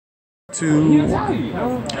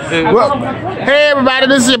Well, hey everybody,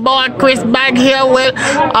 this is your boy Chris back here with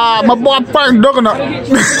my boy Frank Doungahnont.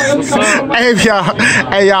 Hey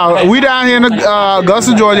y'all, we down here in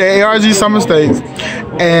Augusta, Georgia at ARG Summer Stakes,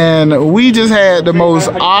 and we just had the most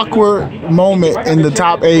awkward moment in the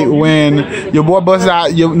top 8 when your boy busted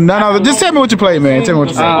out. None other. Just tell me what you played, man. Tell me what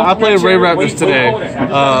you played. I played Raidraptors today.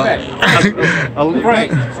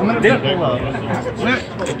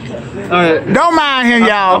 Don't mind him,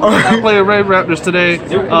 y'all. I played Raidraptors today.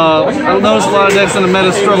 I noticed a lot of decks in the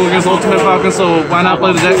meta struggle against Ultimate Falcon, so why not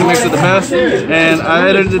play the deck that makes it the best? And I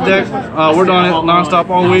edited the deck, worked on it non-stop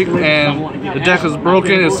all week, and the deck is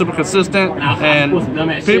broken, it's super consistent, and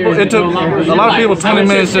it took a lot of people 20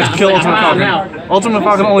 minutes just to kill Ultimate Falcon. Ultimate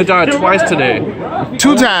Falcon only died twice today.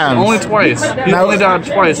 2 times? Only twice. He only died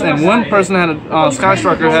twice, and one person had a Sky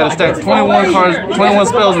Striker had to stack 21 cards, 21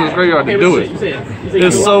 spells in his graveyard to do it.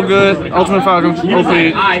 It's so good. Ultimate Falcon, OP.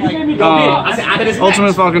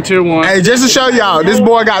 Ultimate Falcon Tier 1. Hey, just to show y'all, this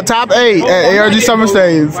boy got top 8 at ARG Summer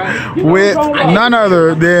Stage with none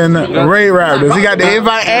other than Raidraptors. He got the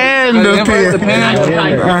invite and the pin.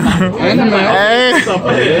 Hey,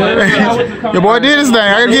 your boy did his thing.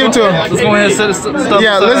 I gotta give it to him. Let's go ahead and set this stuff.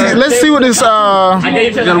 Yeah, let's see what this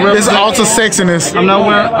this ultra sexiness. I'm not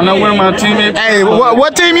wearing my teammate. Hey,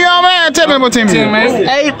 what team you on, man? Tell me what team you on. Teammate.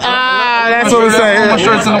 8. That's what we're saying.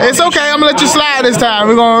 It's okay. I'm gonna let you slide this time.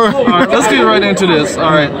 We're gonna. All right, let's get right into this.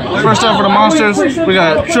 All right, first up for the monsters, we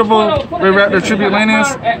got triple Raidraptor Tribute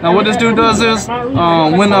Lanius. Now what this dude does is,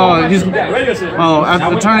 when he's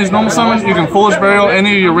after the turn he's normal summon, you can Foolish Burial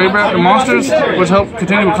any of your Raidraptor monsters, which help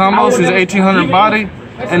continue with combos. He's an 1800 body.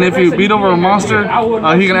 And if you beat over a monster,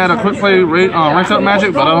 he can add a quick play rank up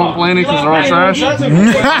magic, but I don't play any because they're all trash.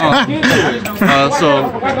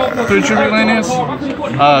 So 3 Tribute Lanius,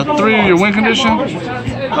 3 your win condition,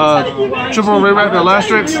 triple Raidraptor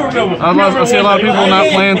Elastrix. I see a lot of people not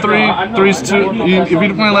playing 3. 3's too. If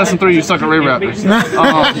you're playing less than 3, you suck at Raidraptors.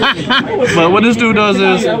 But what this dude does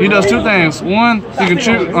is he does 2 things. One, you can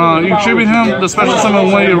tribute him to special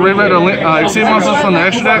summon one of your Raidraptor Exceed monsters from the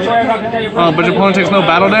extra deck, but your opponent takes no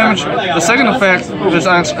battle damage. The second effect is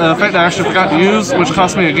an effect I actually forgot to use, which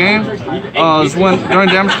cost me a game, is when during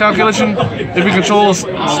damage calculation, if you control a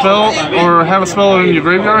spell or have a spell in your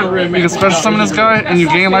graveyard, you can special summon this guy and you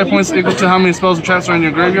gain life points equal to how many spells and traps are in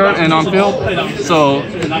your graveyard and on field. So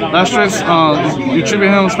Elastrix, you tribute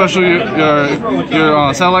him, special your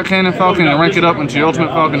satellite cannon Falcon, and rank it up into your Ultimate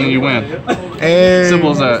Falcon and you win. Hey.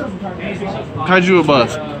 Simple as that. Kaiju a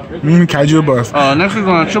bust. Kaiju a bust. Next we're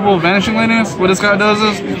going to triple Vanishing Lanius. What this guy does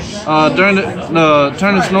is, during the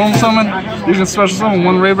turn it's normal summon, you can special summon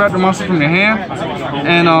 1 Raidraptor monster from your hand.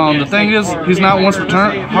 And the thing is, he's not once per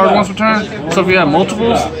turn, hard once per turn. So if you have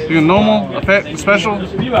multiples, you can normal, effect, special,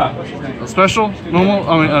 normal,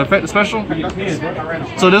 effect, special.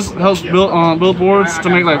 So this helps build boards to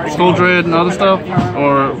make like Skull Dread and other stuff,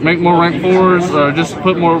 or make more rank 4s, or just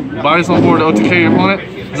put more bodies on board to OTK your opponent.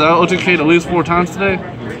 Because I OTK'd at least 4 times today.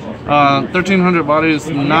 1,300 bodies,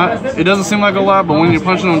 it doesn't seem like a lot, but when you're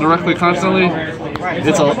punching them directly constantly, it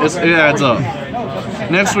adds up.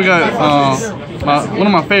 Next we got one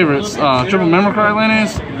of my favorites, triple Memory Card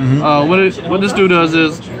Lanius. What this dude does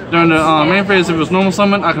is, during the main phase, if it's normal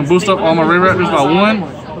summon, I can boost up all my Raidraptors by 1.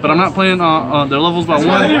 But I'm not playing their levels by 1.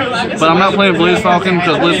 But I'm not playing Blaze Falcon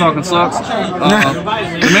because Blaze Falcon sucks.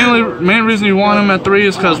 The main reason you want him at 3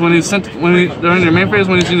 is because when during your main phase,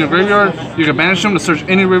 when he's in your graveyard, you can banish him to search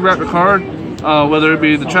any Raidraptor card, whether it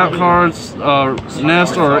be the trap cards,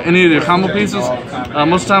 nest, or any of your combo pieces.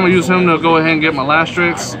 Most of the time I use him to go ahead and get my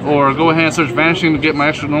Elastrix, or go ahead and search Vanishing to get my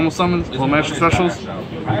extra normal summons, or my extra specials.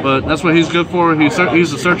 But that's what he's good for. He's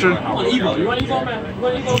a searcher.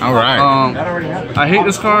 All right. I hate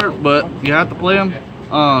this card, but you have to play him.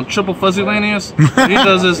 Triple Fuzzy Lanius. What he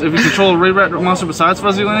does is, if you control a Raidraptor monster besides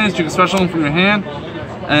Fuzzy Lanius, you can special him from your hand.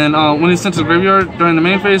 And when he's sent to the graveyard during the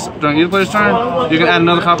main phase, during either player's turn, you can add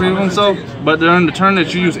another copy of himself. But during the turn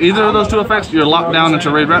that you use either of those 2 effects, you're locked down into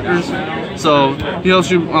Raidraptors. So he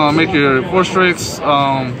helps you make your Force Strikes,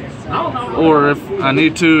 or if I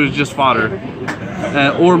need to, just fodder.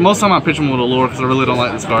 Or most of the time I pitch him with a lure because I really don't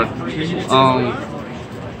like this card.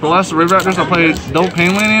 For the last Raidraptors, I played Double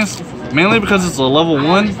Pain Lanius, mainly because it's a level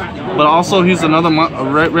 1, but also he's another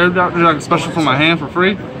Raidraptor I can special from my hand for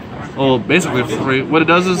free. Well, basically for free. What it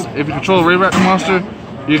does is, if you control a Raidraptor monster,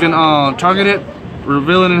 you can target it,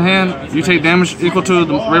 reveal it in hand, you take damage equal to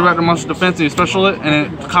the Raidraptor monster defense, and you special it,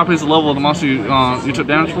 and it copies the level of the monster you took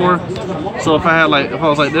damage for. So if I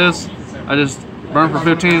was like this, I just burn for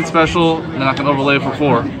 15 special, and then I can overlay for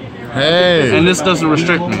 4. Hey. And this doesn't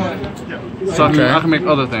restrict me. so I can make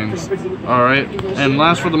other things. All right. And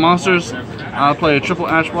last for the monsters, I'll play a triple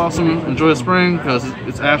Ash Blossom, Enjoy Spring, because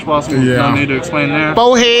it's Ash Blossom. Yeah. No need to explain there.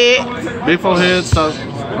 Forehead. Big forehead. Stops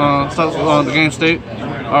the game state.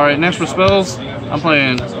 All right. Next for spells, I'm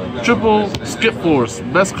playing triple Skip Force,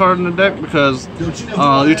 best card in the deck because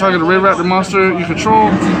you target a Raidraptor monster you control,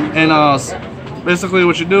 and basically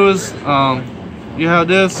what you do is you have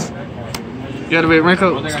this. You activate rank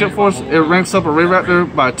up Skip Force. It ranks up a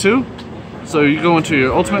Raidraptor by 2. So you go into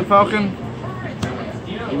your Ultimate Falcon,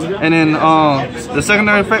 and then the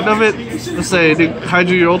secondary effect of it. Let's say they hide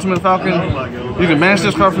your Ultimate Falcon. You can banish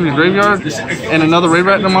this card from your graveyard, and another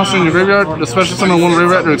Raidraptor monster in your graveyard, especially summon one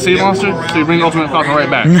Raidraptor Exceed monster. So you bring Ultimate Falcon right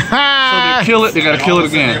back. So they kill it. They gotta kill it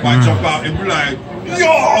again.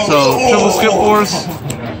 So triple Skip Force.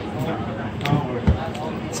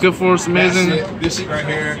 Skip Force, amazing.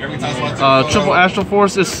 Triple Astral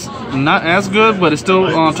Force is not as good, but it still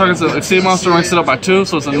targets the Exceed monster, ranks it up by 2,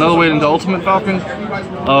 so it's another way into Ultimate Falcon,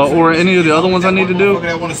 or any of the other ones I need to do.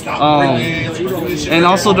 And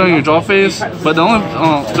also during your draw phase, but the only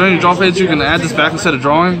during your draw phase you can add this back instead of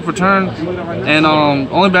drawing for turn. And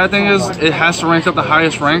only bad thing is it has to rank up the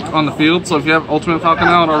highest rank on the field. So if you have Ultimate Falcon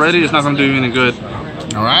out already, it's not going to do you any good.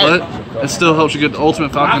 All right. But it still helps you get the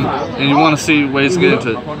Ultimate Falcon, and you want to see ways to get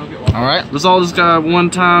into it. Alright. Let's all this guy one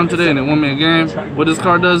time today, and it won me a game. What this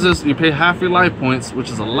card does is, you pay half your life points, which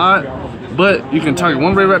is a lot, but you can target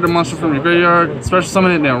one Raidraptor monster from your graveyard, special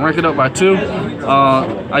summon it, and then rank it up by 2.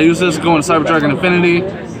 I use this to go into Cyber Dragon Infinity,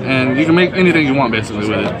 and you can make anything you want basically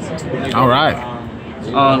with it. Alright.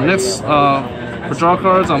 Next, for draw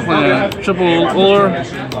cards, I'm playing triple Uller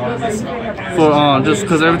for just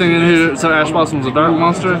because everything in here, so Ash Blossom is a dark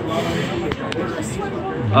monster.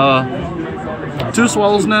 2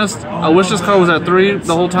 Swallow's Nest. I wish this card was at 3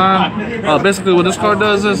 the whole time. Basically, what this card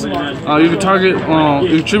does is you can target,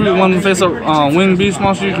 you tribute one face-up Winged Beast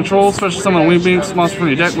monster you control, special summon a Winged Beast monster from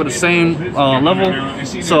your deck with the same level.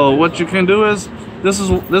 So what you can do is, this is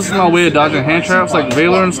my way of dodging hand traps like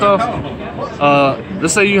Veiler and stuff.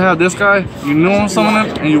 Let's say you have this guy, you know summon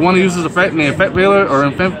him, and you want to use his effect, and the effect Veiler or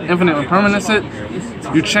Infinite Impermanence it.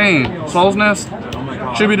 You chain Swallow's Nest,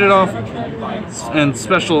 tribute it off, and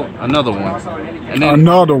special another one, and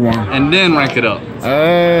then rank it up.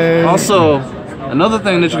 Hey. Also, another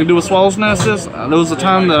thing that you can do with Swallow's Nest is, there was a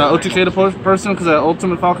time that I OTK'd a person because I had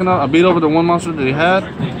Ultimate Falcon out. I beat over the one monster that he had.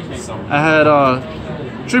 I had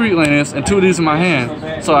Tribute Lanus and 2 of these in my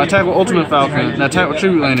hand. So I attack with Ultimate Falcon, and I attack with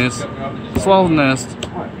Tribute Lanus, Swallow's Nest,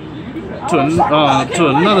 to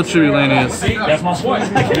another Tribute Lanus, attack,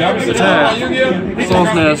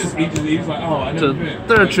 Swallow's Nest, to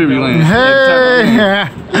 3rd Tribute Lanus.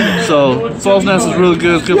 Hey. So Swallow's Nest is really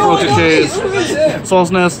good, good for OTKs.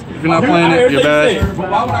 Swallow's Nest, if you're not playing it, you're bad.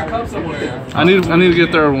 I need to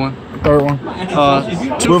get 3rd one.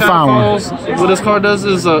 2 calls. What this card does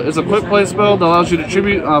is it's a quick play spell that allows you to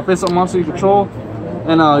tribute face up monster you control,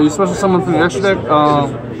 and you special summon from your extra deck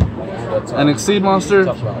an Exceed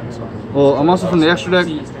monster. Well, a monster from the extra deck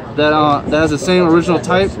that has the same original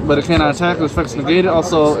type, but it cannot attack. Its effects negated.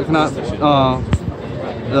 Also, it cannot.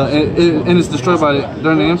 And it's destroyed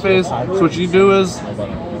during the end phase. So what you do is,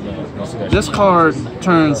 this card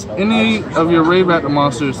turns any of your Raidraptor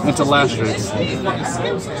monsters into Lastrix.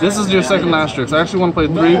 This is your 2nd Lastrix. I actually want to play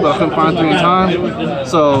 3, but I couldn't find 3 in time.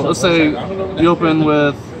 So let's say you open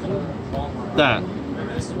with that.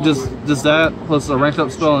 Just that plus a ranked up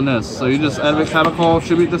spell in this. So you just activate Catacall,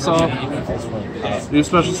 tribute this off. You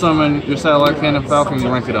special summon your Satellite Cannon Falcon, and you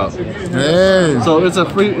rank it up. Hey. So it's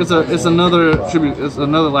another tribute. It's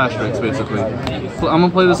another Lastrix basically. So I'm gonna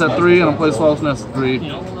play this at 3, and I'm gonna play Swallow's Nest at 3.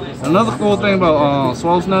 Another cool thing about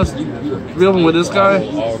Swallow's Nest, if you open with this guy,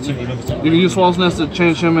 you can use Swallow's Nest to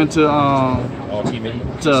change him into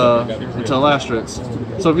Lastrix.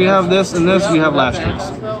 So if you have this and this, you have Lastrix.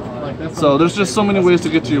 So there's just so many ways to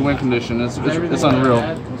get to your win condition. It's unreal.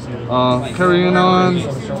 Carrying on,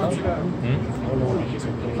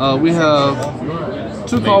 we have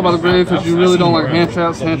 2 Call by the Grave because you really don't like hand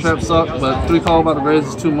traps. Hand traps suck, but 3 Call by the Graves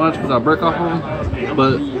is too much because I break off of them.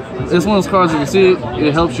 But it's one of those cards, if you see it,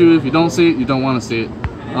 it helps you. If you don't see it, you don't want to see it.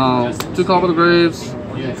 2 Call by the Graves,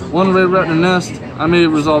 1 Raidraptor Nest. I may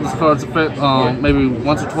resolve this card's effect maybe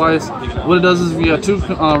once or twice. What it does is, if you have 2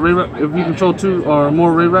 if you control 2 or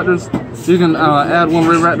more Raidraptors, you can add 1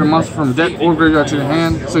 Raidraptor monster from deck or graveyard to your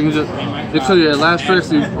hand. So you can just, it could be your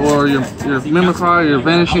Lastrix or your Mimicry, your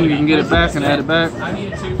Vanishing. You can get it back and add it back,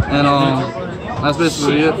 and that's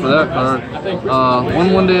basically it for that card.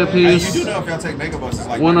 1 One Day apiece,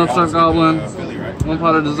 1 Upstart Goblin, 1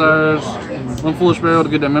 Pot of Desires, one foolish burial to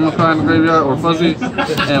get that Mimicry in the graveyard or fuzzy,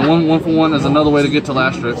 and one for one is another way to get to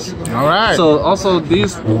Lastrix. All right. So also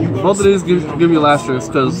both of these give you Lastrix,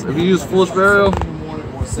 because if you use foolish burial,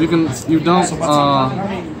 you dump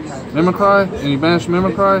Mimicry and you banish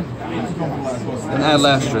Mimicry and add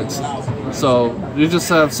Lastrix. So you just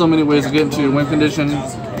have so many ways to get into your win condition.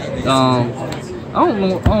 I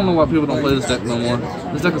don't know why people don't play this deck no more.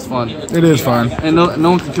 This deck is fun. It is fun. And no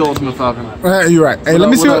one can kill Ultimate Falcon. You're right. Hey, let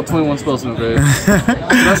me see what 21 spells in the grave.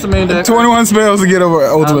 That's the main deck. 21 spells to get over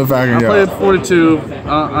Ultimate Falcon. I played 42.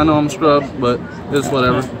 I know I'm scrubbed, but it's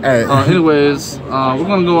whatever. Hey. Anyways, we're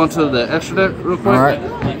gonna go on to the extra deck real quick. All right.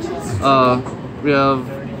 We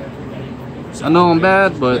have. I know I'm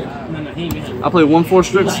bad, but I play 1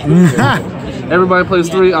 4-Strix. Everybody plays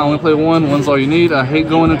 3. I only play 1. 1's all you need. I hate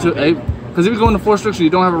going into 8. Because if you go into 4-Strix and you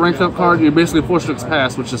don't have a ranked up card, you're basically 4-Strix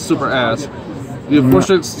pass, which is super ass. You have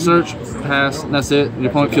 4-Strix, search, pass, and that's it.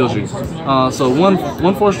 Your opponent kills you. So one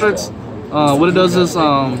 4-Strix, what it does is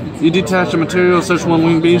you detach a material, search 1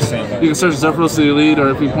 winged beast. You can search Zephyros to your lead, or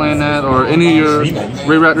if you're playing that, or any of your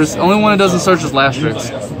Raidraptors. The only one that doesn't search is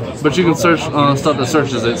Lastrix. But you can search stuff that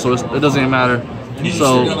searches it, so it doesn't even matter.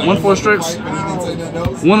 So 1 4-Strix,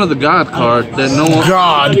 one of the God card that no one.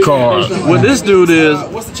 God card. What this dude is,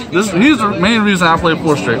 he's the main reason I play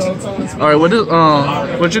 4-Strix. All right,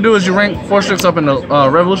 what you do is you rank 4-Strix up in the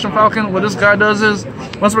Revolution Falcon. What this guy does is,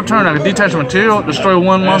 once per turn, I can detach a material, destroy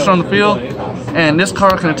 1 monster on the field, and this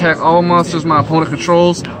card can attack all monsters my opponent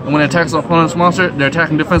controls. And when it attacks an opponent's monster, their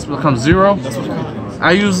attacking defense becomes 0.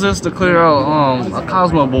 I used this to clear out a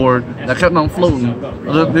Cosmo board that kept on floating.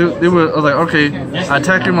 They were like, okay, I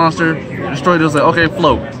attack your monster, destroy it. It was like, okay,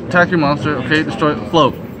 float. Attack your monster, okay, destroy it,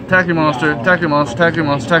 float. Attack your monster, attack your monster, attack your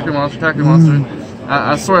monster, attack your monster, attack your monster.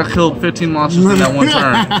 I swear I killed 15 monsters in that one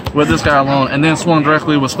turn with this guy alone, and then swung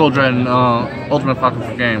directly with Skull Dread and Ultimate Falcon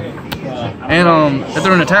for game. And if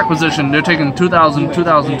they're in attack position, they're taking 2,000,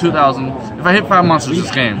 2,000, 2,000. If I hit 5 monsters this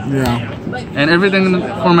game. Yeah. And everything in the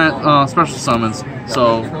format special summons.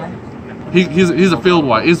 So he's a field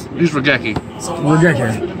white. He's Regeki.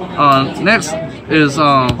 Next is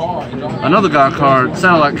another God card,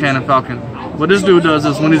 Satellite Cannon Falcon. What this dude does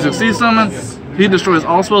is when he's exceed summon, he destroys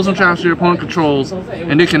all spells and traps your opponent controls,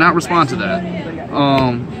 and they cannot respond to that.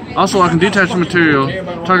 Also, I can detach the material.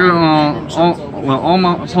 Target all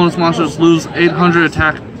my opponent's monsters lose 800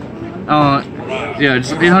 attack.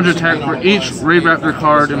 Just 800 attack for each Raidraptor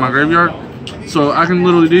card in my graveyard. So I can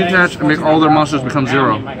literally detach and make all their monsters become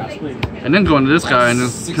 0, and then go into this guy and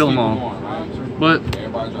just kill them all.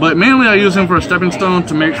 But mainly I use him for a stepping stone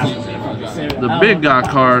to make the big God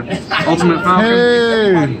card, Ultimate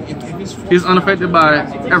Falcon. Hey. He's unaffected by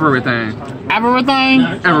everything. Everything?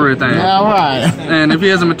 Everything. Yeah, all right. And if he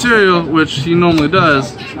has a material, which he normally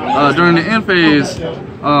does, during the end phase,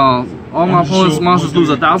 all my opponent's monsters lose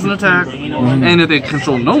 1,000 attack, and if they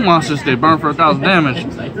control no monsters, they burn for 1,000 damage.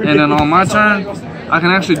 And then on my turn, I can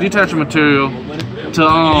actually detach a material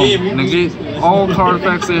to negate all card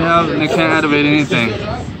effects they have, and they can't activate anything.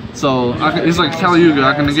 So it's like Kali Yuga.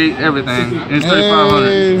 I can negate everything. And it's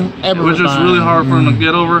 3,500, which is really hard for him to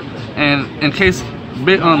get over. And in case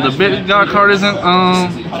the big God card isn't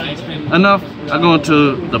enough, I go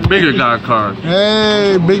into the bigger God card.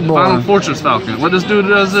 Hey, big boy. Final Fortress Falcon. What this dude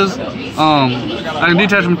does is, I can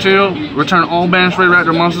detach material, return all banished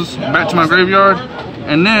Raidraptor monsters back to my graveyard,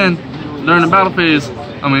 and then during the battle phase,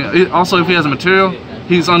 also if he has a material,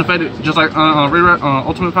 he's unaffected, just like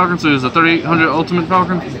Ultimate Falcon. So he's a 3,800 Ultimate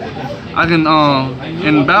Falcon. I can,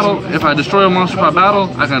 in battle, if I destroy a monster by battle,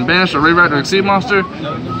 I can banish a Raidraptor Exceed monster,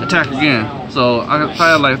 attack again. So I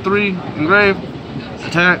have like 3 engraved,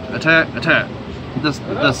 attack, attack, attack. That's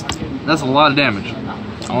a lot of damage.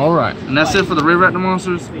 All right. And that's it for the Raidraptor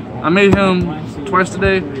monsters. I made him twice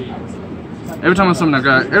today. Every time I summon that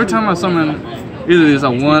guy, either of these I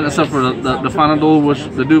won, except for the final duel, which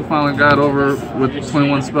the dude finally got over with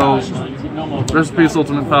 21 spells. Rest in peace,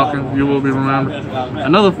 Ultimate Falcon. You will be remembered.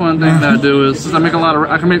 Another fun thing that I do is, since I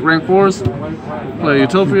can make rank 4s, play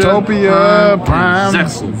Utopia, Prime,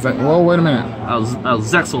 Zexal. Whoa, wait a minute. I was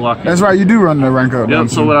Zexal locked. That's right, you do run the rank up. Yep.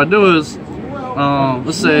 So what I do is,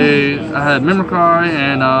 let's say I had Mimicry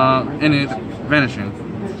and any Vanishing,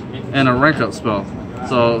 and a rank up spell.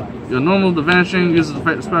 So your normal, the Vanishing uses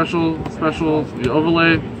effect special, you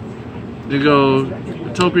overlay, you go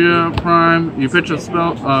Utopia, Prime, you pitch a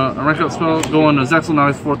spell, a rank up spell, go on to Zexal, now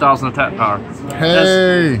he's 4,000 attack power.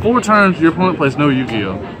 Hey! That's 4 turns, your opponent plays no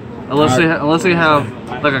Yu-Gi-Oh! Unless they have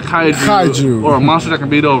like a kaiju or a monster that can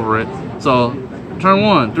beat over it. So turn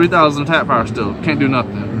 1, 3,000 attack power still, can't do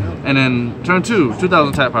nothing. And then turn 2,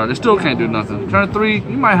 2,000 attack power, they still can't do nothing. Turn 3,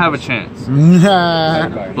 you might have a chance.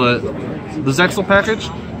 But the Zexel package.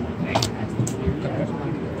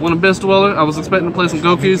 One of best dweller. I was expecting to play some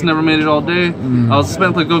Gokis, never made it all day. I was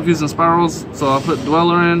expecting to play Gokis and Spirals, so I put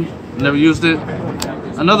Dweller in, never used it.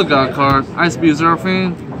 Another God card, Ice Beam Zero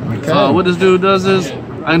Fiend. Okay. What this dude does is,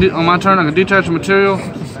 on my turn, I can detach a material,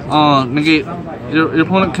 negate. Your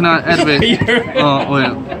opponent cannot activate.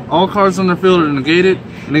 All cards on their field are negated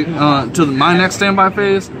to my next standby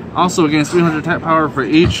phase. Also against 300 attack power for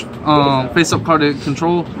each face-up card they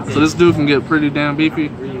control. So this dude can get pretty damn beefy.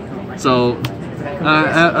 So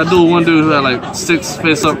I dueled one dude who had like 6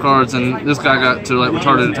 face-up cards, and this guy got to like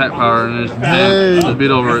retarded attack power and just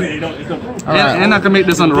beat over it. And I can make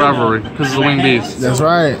this under rivalry because it's a winged beast. That's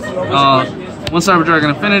right. One Cyber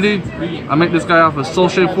Dragon Affinity. I make this guy off of Soul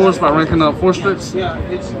Shape Force by ranking up 4 Strix.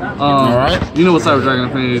 Alright. You know what Cyber Dragon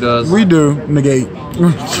Affinity does. We do. Negate.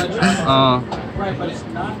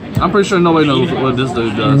 I'm pretty sure nobody knows what this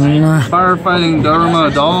dude does. Firefighting Dharma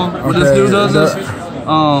Doll. What this dude does is,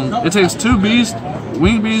 it takes 2 beasts,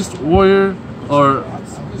 Winged Beast, Warrior, or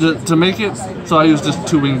to make it. So I use just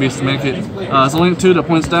 2 Winged Beasts to make it. It's a link 2 that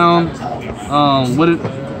points down.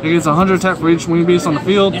 It gets 100 attack for each Winged Beast on the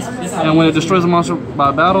field, and when it destroys a monster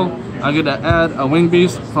by battle, I get to add a Winged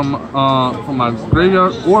Beast from my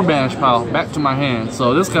graveyard or banish pile back to my hand.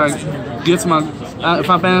 So this guy gets my, if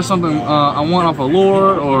I banish something I want off a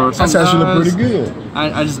lure or something, that's actually pretty good.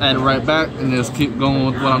 I just add it right back and just keep going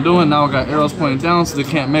with what I'm doing. Now I got arrows pointing down, so they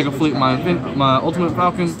can't Mega Fleet my Ultimate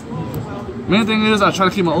Falcon. Main thing is I try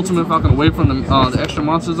to keep my Ultimate Falcon away from the extra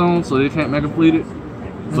monster zone, so they can't Mega Fleet it.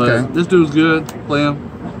 But this dude's good. Play him.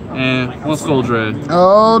 And one Skull Dread.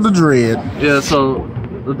 Oh, the Dread. Yeah, so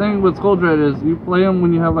the thing with Skull Dread is you play him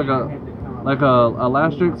when you have like a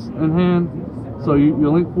Lastrix in hand. So you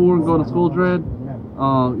link 4 and go to Skull Dread.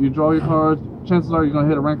 You draw your cards. Chances are you're gonna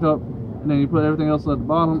hit a rank up, and then you put everything else at the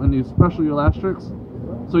bottom, and you special your Lastrix.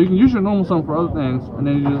 So you can use your normal summon for other things, and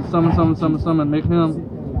then you just summon, make him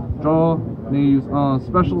draw. And then you use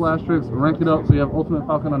special Lastrix, rank it up so you have Ultimate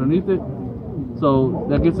Falcon underneath it. So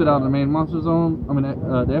that gets it out of the main monster zone. I mean,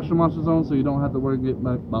 the extra monster zone, so you don't have to worry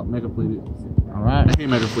about Mega Fleet. All right. I hate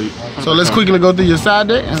Mega Fleet. So let's quickly go through your side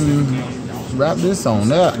deck and wrap this on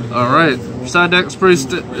that. All right. Side deck is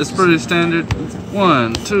pretty standard.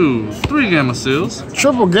 1, 2, 3 Gamma Seals.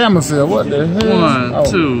 Triple Gamma Seal. What the hell? 1,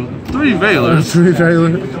 2, 3 Veilers. 3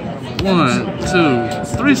 Veilers. 1,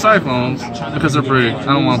 2, 3 Cyclones because they're pretty. I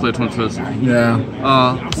don't want to play Twin Fist. Yeah.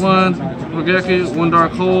 1 Rogeki, 1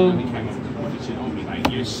 Dark Hole.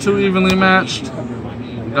 2 evenly matched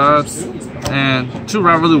gods, and 2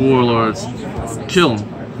 rivalry warlords. Kill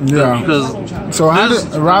them. Yeah. Because so how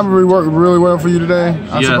did rivalry work really well for you today?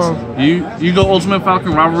 I suppose? You go Ultimate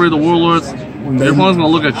Falcon rivalry the warlords. Your opponent's gonna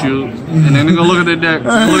look at you, and then they're gonna look at their deck,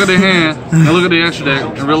 look at their hand, and look at the extra deck,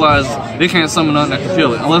 and realize they can't summon nothing that can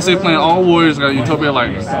kill it unless they're playing all warriors got Utopia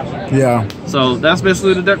Lightning. Yeah. So that's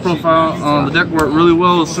basically the deck profile. The deck worked really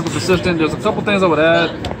well. It's super consistent. There's a couple things I would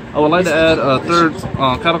add. I would like to add a 3rd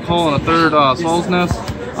Catacall and a 3rd Soul's Nest.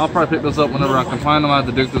 I'll probably pick those up whenever I can find them. I have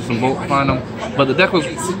to dig through some bulk to find them. But the deck was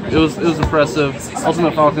impressive.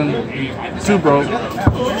 Ultimate Falcon, 2 broke.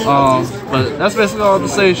 But that's basically all I have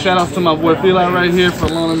to say. Shout out to my boy Feli right here for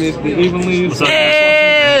allowing me to be evenly.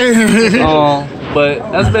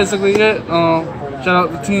 But that's basically it. Shout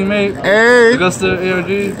out to Teammate. Hey. Augusta ARG.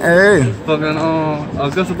 Hey. Fucking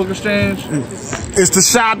Augusta Book Exchange. It's the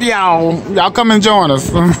shop, y'all. Y'all come and join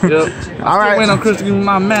us. Yep. All right. Waiting on Chris to give me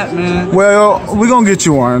my mat, man. Well, we're gonna get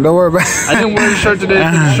you one. Don't worry about it. I didn't wear the shirt today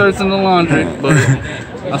because the shirt's in the laundry, but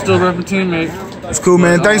I still rep a Teammate. It's cool,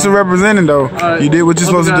 man. Thanks for representing, though. Right. You did what you're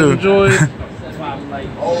supposed to do. Enjoy.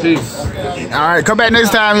 Peace. All right, come back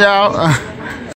next time, y'all.